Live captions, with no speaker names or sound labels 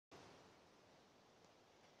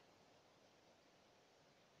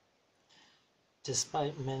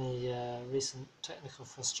Despite many recent technical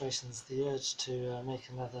frustrations, the urge to make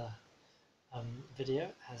another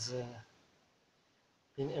video has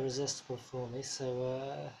been irresistible for me.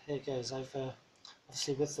 So here goes. I've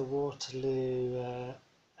obviously, with the Waterloo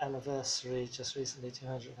anniversary, just recently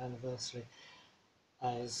 200th anniversary,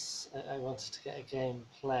 I wanted to get a game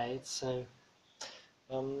played. So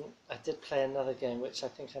I did play another game, which I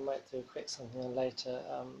think I might do a quick something on later,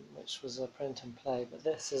 which was a print and play. But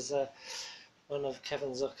this is one of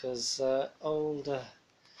Kevin Zuker's older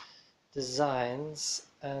designs,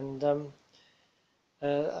 and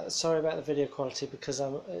sorry about the video quality because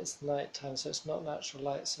it's night time, so it's not natural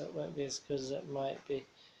light, so it won't be as good as it might be.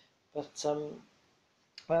 But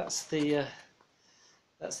that's the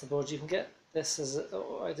board. You can get this as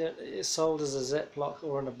it's sold as a Ziploc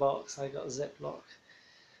or in a box. I got a Ziploc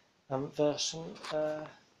version.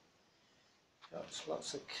 Got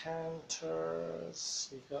lots of counters.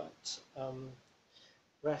 You've got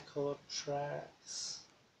record tracks.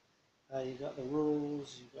 You've got the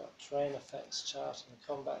rules. You've got terrain effects chart and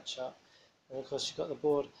combat chart, and of course you've got the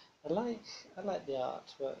board. I like the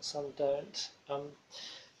art, but some don't.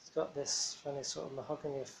 It's got this funny sort of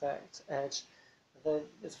mahogany effect edge. Though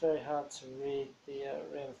it's very hard to read the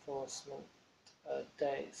reinforcement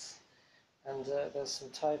dates. And there's some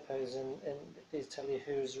typos in these tell you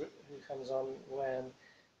who comes on when.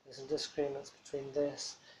 There's some disagreements between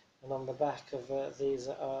this, and on the back of these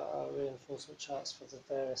are reinforcement charts for the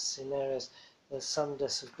various scenarios. There's some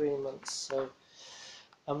disagreements. So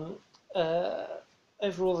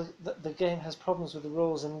overall, the game has problems with the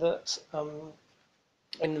rules in that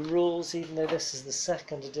in the rules, even though this is the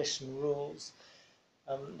second edition rules,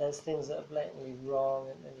 there's things that are blatantly wrong,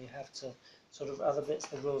 and then you have to sort of other bits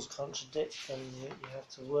of the rules contradict them. You have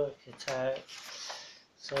to work it out.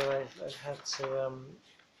 So I've had to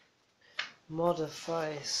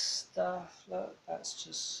modify stuff. That's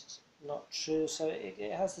just not true. So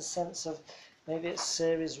it has the sense of maybe it's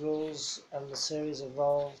series rules and the series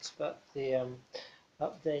evolved, but the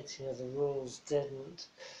updating of the rules didn't.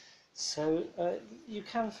 So you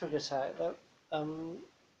can figure it out. That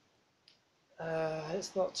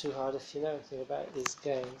it's not too hard if you know anything about these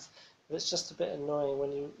games. But it's just a bit annoying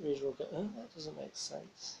when you read a rule, go, oh, that doesn't make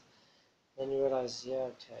sense. Then you realise, yeah,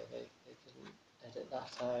 okay, they didn't edit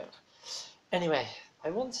that out. Anyway, I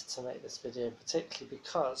wanted to make this video particularly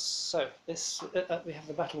because, so this we have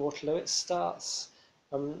the Battle of Waterloo. It starts,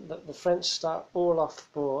 the French start all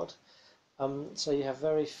off board. So you have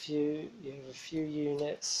a few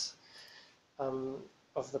units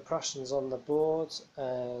of the Prussians on the board,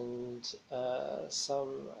 and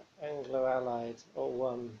some Anglo-Allied, or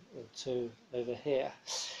one or two over here.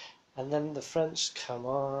 And then the French come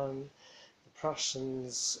on. The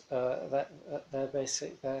Prussians, their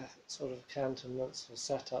sort of cantonments or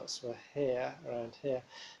setups were here, around here.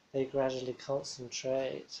 They gradually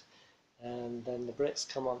concentrate, and then the Brits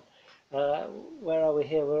come on. Where are we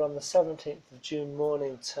here? We're on the 17th of June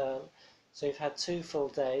morning turn. So you've had 2 full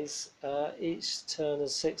days. Each turn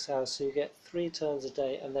is 6 hours, so you get 3 turns a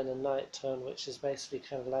day, and then a night turn, which is basically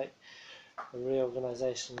kind of like a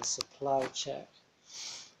reorganisation supply check.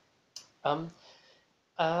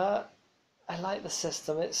 I like the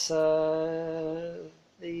system. It's the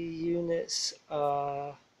units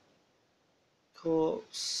are corps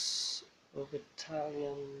or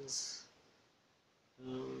battalions.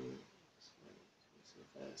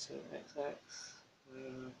 So XX.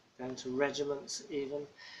 Down to regiments even,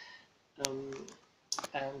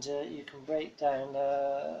 and you can break down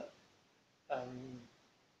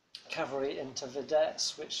cavalry into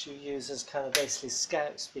vedettes, which you use as kind of basically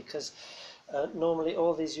scouts, because normally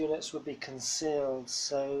all these units would be concealed.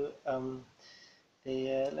 So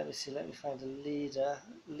let me find a leader.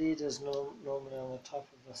 Leader's normally on the top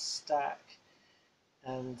of a stack,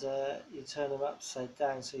 and you turn them upside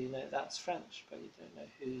down, so you know that's French, but you don't know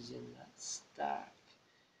who's in that stack.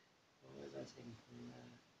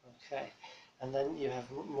 Okay, and then you have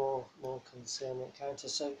more concealment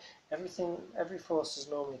counters. So every force is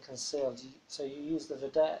normally concealed. So you use the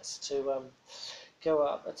vedettes to go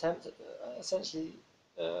up, attempt essentially.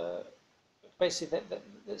 Basically,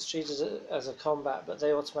 it's treated as a combat, but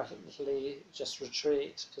they automatically just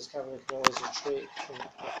retreat, because cavalry can always retreat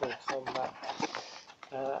before combat.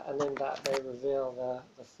 And in that they reveal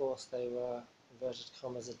the force they were, inverted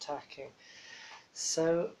commas, attacking.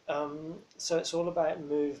 So so it's all about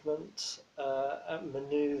movement,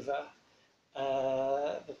 manoeuvre.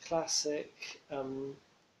 The classic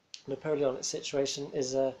Napoleonic situation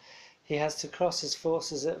is he has to cross his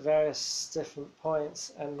forces at various different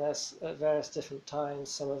points, and there's at various different times.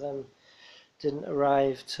 Some of them didn't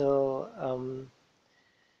arrive till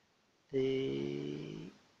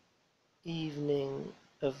the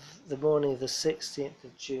morning of the 16th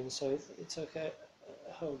of June, so it took a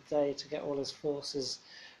whole day to get all his forces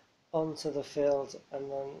onto the field and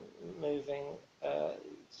then moving,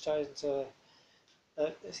 he tries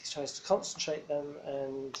to concentrate them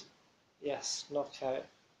and, yes, knock out.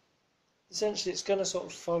 Essentially, it's going to sort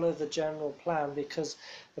of follow the general plan because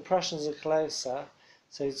the Prussians are closer,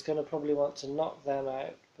 so he's going to probably want to knock them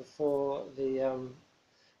out before the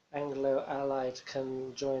Anglo-Allied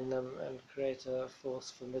can join them and create a force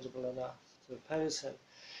formidable enough to oppose him.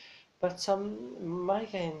 But my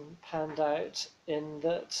game panned out in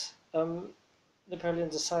that Napoleon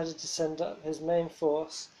decided to send up his main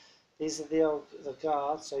force. These are the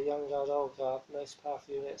Guard, so Young Guard, Old Guard, most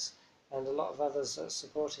powerful units, and a lot of others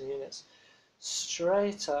supporting units,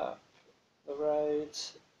 straight up the road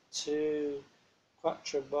to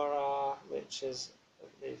Quatre Bras, which is, I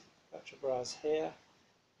believe, Quatre Bras here.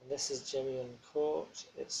 And this is Jimmy Court.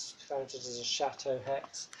 It's counted as a chateau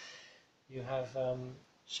hex. You have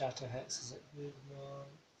chateau hexes at Woodmore,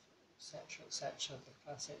 etc., etc., the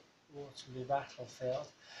classic Waterloo battlefield.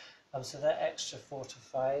 So they're extra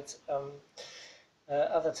fortified.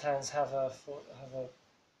 Other towns have a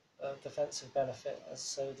defensive benefit, as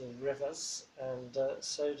so do rivers, and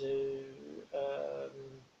so do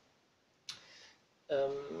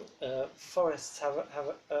forests have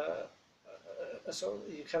a sort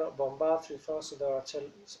of, you cannot bombard through forests, although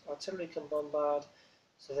artillery can bombard,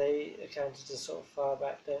 so they are counted as sort of far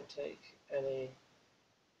back, don't take any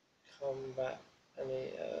combat,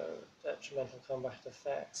 any detrimental combat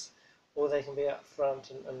effects, or they can be up front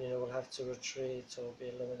and will have to retreat or be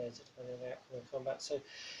eliminated depending on the outcome of combat. So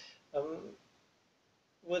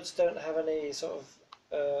woods don't have any sort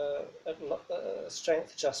of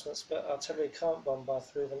strength adjustments, but artillery can't bombard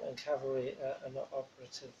through them, and cavalry are not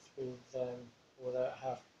operative through them, or they're at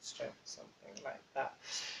half strength, something like that.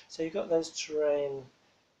 So you've got those terrain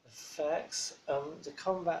effects. The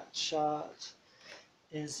combat chart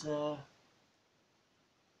is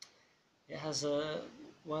it has a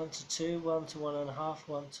 1 to 2, 1 to 1.5,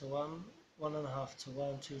 1 to 1, 1.5 to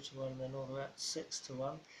 1, 2 to 1, and then all the way up to 6 to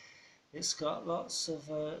 1. It's got lots of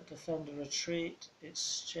defender retreat,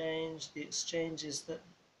 exchange. The exchange is that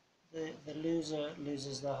the loser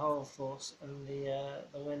loses the whole force, and the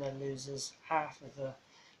winner loses half of the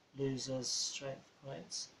loser's strength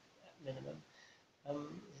points at minimum.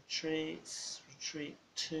 Retreats, retreat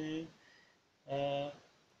 2.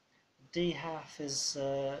 D half is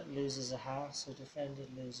loses a half, so defender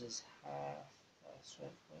loses half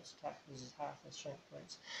strength points, attack loses half their strength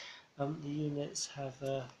points. The units have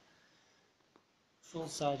a full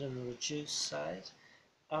side and a reduced side.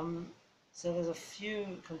 So there's a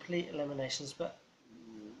few complete eliminations, but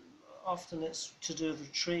often it's to do with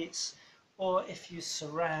retreats, or if you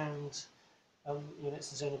surround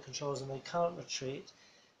units in zone of controls and they can't retreat,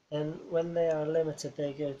 then when they are limited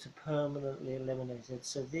they go to permanently eliminated.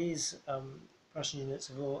 So these Prussian units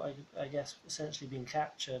have all, I guess, essentially been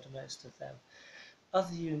captured, most of them.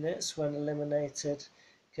 Other units, when eliminated,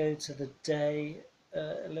 go to the day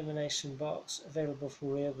elimination box available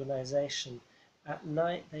for reorganization. At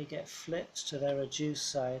night they get flipped to their reduced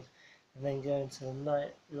side and then go into the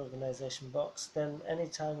night reorganization box. Then any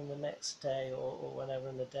time in the next day or whenever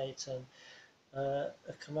in the day turn, a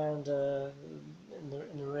commander in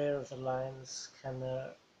the rear of the lines can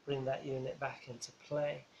bring that unit back into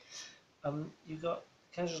play. You've got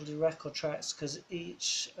casualty record tracks because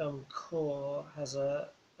each corps has a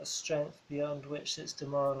strength beyond which it's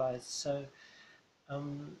demoralized. So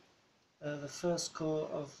the first corps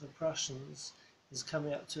of the Prussians is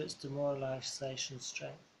coming up to its demoralization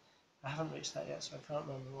strength. I haven't reached that yet, so I can't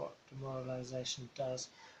remember what demoralization does.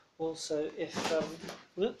 Also, if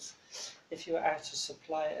you were out of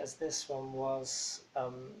supply, as this one was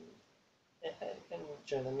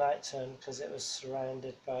during the night turn, because it was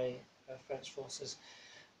surrounded by French forces,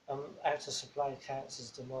 out of supply counts as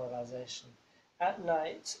demoralization. At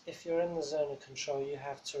night, if you're in the zone of control, you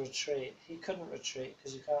have to retreat. He couldn't retreat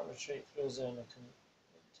because you can't retreat through a zone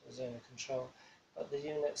of control, but the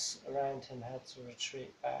units around him had to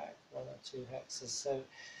retreat back 1 or 2 hexes. So,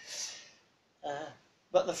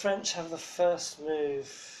 but the French have the first move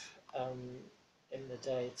in the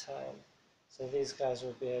daytime, so these guys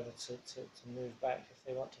will be able to move back if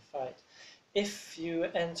they want to fight. If you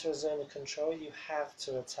enter a zone of control, you have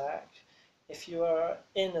to attack. If you are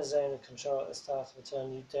in a zone of control at the start of a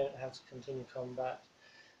turn, you don't have to continue combat.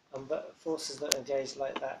 But forces that engage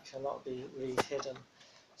like that cannot be re-hidden.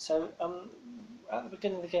 So at the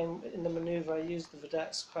beginning of the game, in the manoeuvre, I used the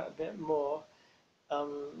vedettes quite a bit more,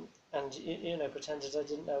 and pretended I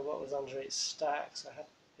didn't know what was under each stack. So I had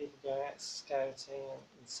people going out scouting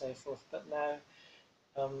and so forth. But now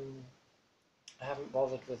I haven't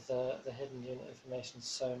bothered with the hidden unit information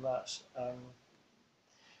so much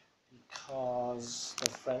because the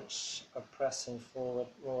French are pressing forward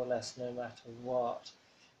more or less no matter what.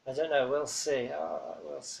 I don't know, we'll see.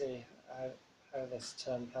 We'll see how this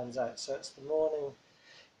turn pans out. So it's the morning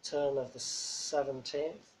turn of the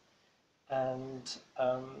 17th, and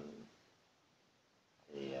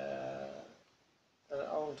the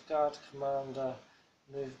old guard commander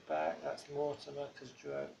moved back. That's Mortimer, because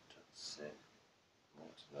Drouot took 6.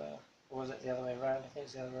 Mortimer, or was it the other way around? I think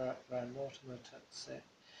it's the other way around. Mortimer took 6.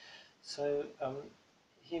 So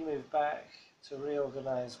he moved back to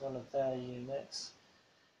reorganise one of their units,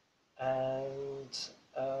 and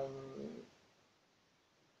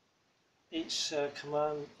each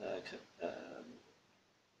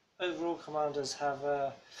overall commanders have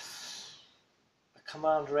a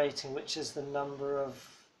command rating, which is the number of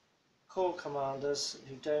corps commanders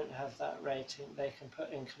who don't have that rating they can put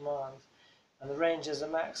in command. And the range is a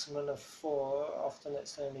maximum of 4, often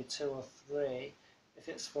it's only 2 or 3. If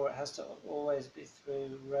it's 4, it has to always be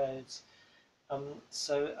through roads.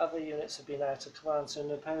 So other units have been out of command, so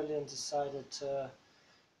Napoleon decided to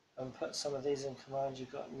put some of these in command.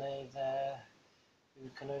 You've got Ney there, who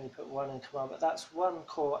can only put 1 in command, but that's 1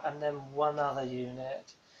 corps and then 1 other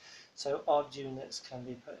unit. So odd units can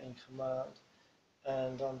be put in command.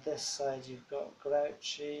 And on this side you've got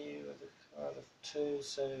Grouchy with a command of 2,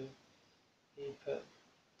 so he put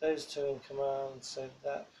those 2 in command, so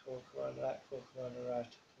that corps commander, that corps commander out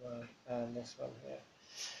of command, and this one here.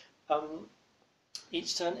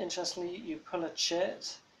 Each turn, interestingly, you pull a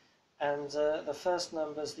chit, and the first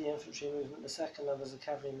number is the infantry movement, the second number is the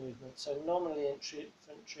cavalry movement. So normally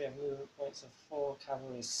infantry have movement points of 4,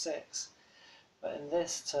 cavalry 6, but in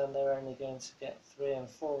this turn they're only going to get 3 and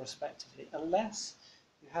 4 respectively, unless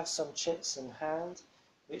you have some chits in hand,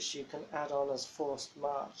 which you can add on as forced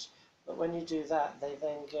march. But when you do that, they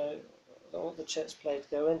then go, all the chits played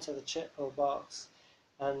go into the chit pull box,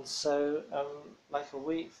 and so like a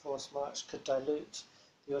weak forced march could dilute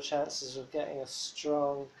your chances of getting a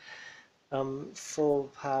strong full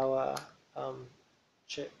power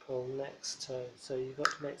chit pull next turn. So you've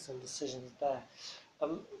got to make some decisions there.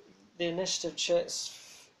 The initiative chits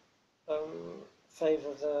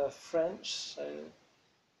favour the French, so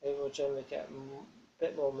they will generally get a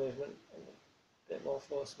bit more movement and a bit more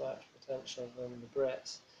force march potential than the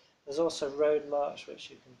Brits. There's also road march, which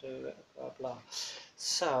you can do, blah blah.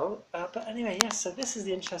 So, but anyway, yes, so this is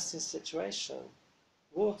the interesting situation.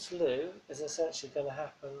 Waterloo is essentially going to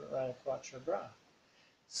happen around Quatre Bras.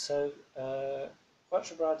 So,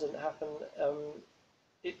 Quatre Bras didn't happen,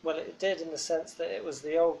 well, it did in the sense that it was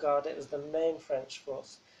the old guard, it was the main French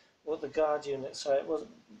force, or the guard unit, so it was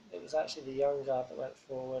actually the young guard that went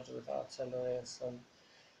forward with artillery and some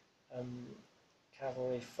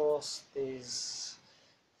cavalry, forced the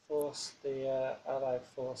Allied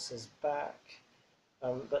forces back,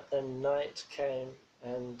 but then night came,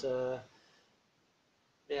 and the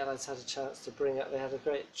Allies had a chance to bring up, they had a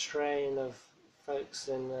great train of folks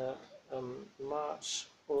in march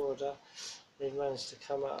order. They managed to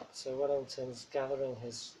come up, so Wellington's gathering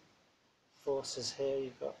his forces here.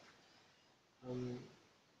 You've got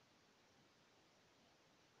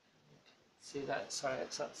see that, sorry,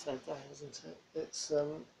 it's upside down, isn't it? It's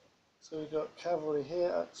so we've got cavalry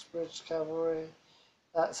here, Uxbridge cavalry.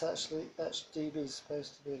 That's DB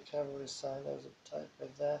supposed to be a cavalry sign. There was a typo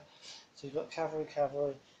there. So you've got cavalry,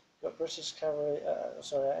 you've got British cavalry,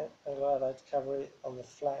 Anglo-Allied cavalry on the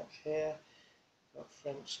flank here. You've got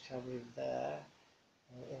French cavalry there,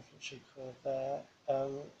 infantry corps there,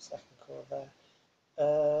 second corps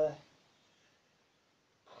there.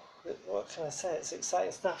 What can I say? It's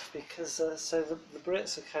exciting stuff because so the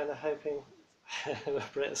Brits are kind of hoping the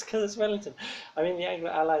Brits, because it's Wellington. I mean, the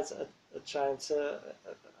Anglo-Allies are trying to,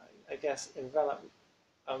 I guess, envelop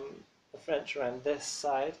the French around this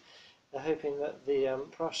side. They're hoping that the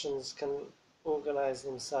Prussians can organise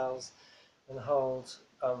themselves and hold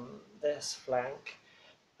this flank,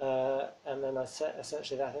 and then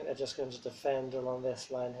essentially I think they're just going to defend along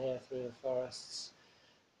this line here through the forests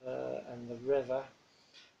and the river.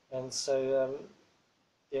 And so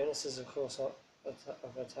the onus, of course, of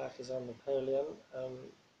attack is on Napoleon.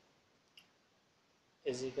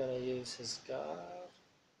 Is he going to use his guard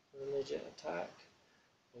for immediate attack?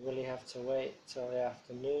 Or will he have to wait till the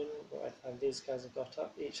afternoon? By the time these guys have got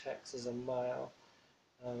up, each hex is a mile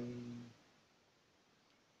in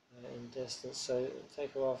distance, so it'll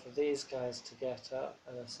take a while for these guys to get up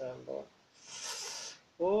and assemble.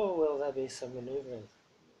 Or will there be some manoeuvring?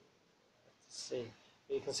 Let's see.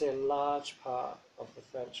 But you can see a large part of the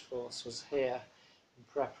French force was here in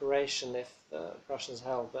preparation if the Prussians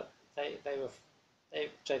held, but they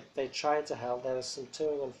tried to hold. There was some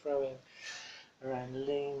toing and froing around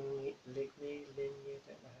Ligny, don't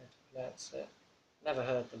know how to pronounce it. Never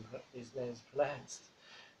heard these names pronounced.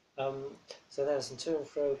 So there were some to and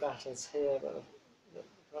fro battles here, but the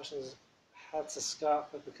Russians had to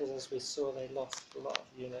scarper because, as we saw, they lost a lot of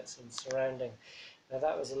units in surrounding. Now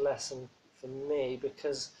that was a lesson for me,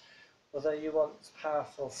 because although you want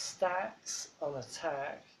powerful stacks on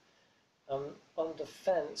attack, on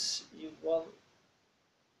defence you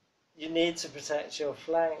need to protect your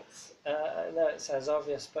flanks. I know it sounds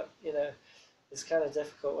obvious, but it's kind of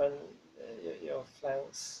difficult when your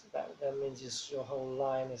flanks. That means your whole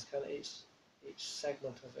line is kind of each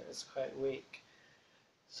segment of it is quite weak.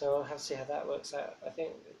 So I'll have to see how that works out. I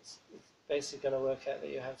think it's basically going to work out that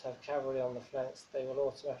you have to have cavalry on the flanks. They will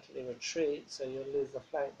automatically retreat, so you'll lose the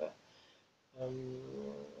flank, but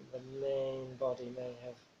the main body may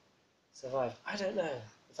have survived. I don't know.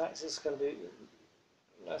 In fact, it's going to be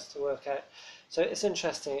nice to work out. So it's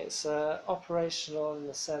interesting. It's operational in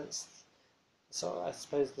the sense, so I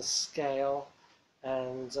suppose the scale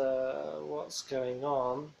and what's going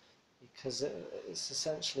on, because it's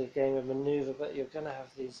essentially a game of manoeuvre, but you're going to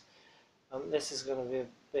have these. This is going to be a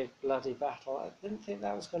big bloody battle. I didn't think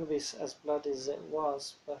that was going to be as bloody as it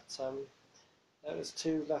was, but there was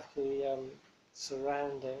two lucky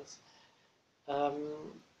surroundings.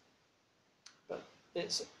 But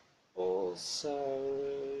it's also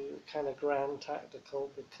kind of grand tactical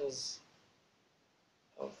because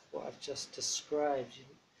of what I've just described.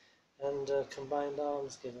 And combined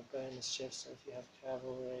arms give a bonus shift, so if you have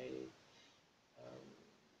cavalry,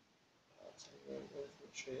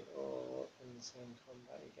 infantry, or in the same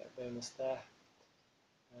combat, you get a bonus there,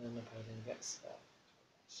 and Napoleon gets that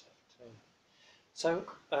combat shift too. So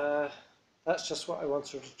that's just what I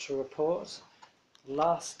wanted to report.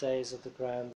 Last days of the Grande.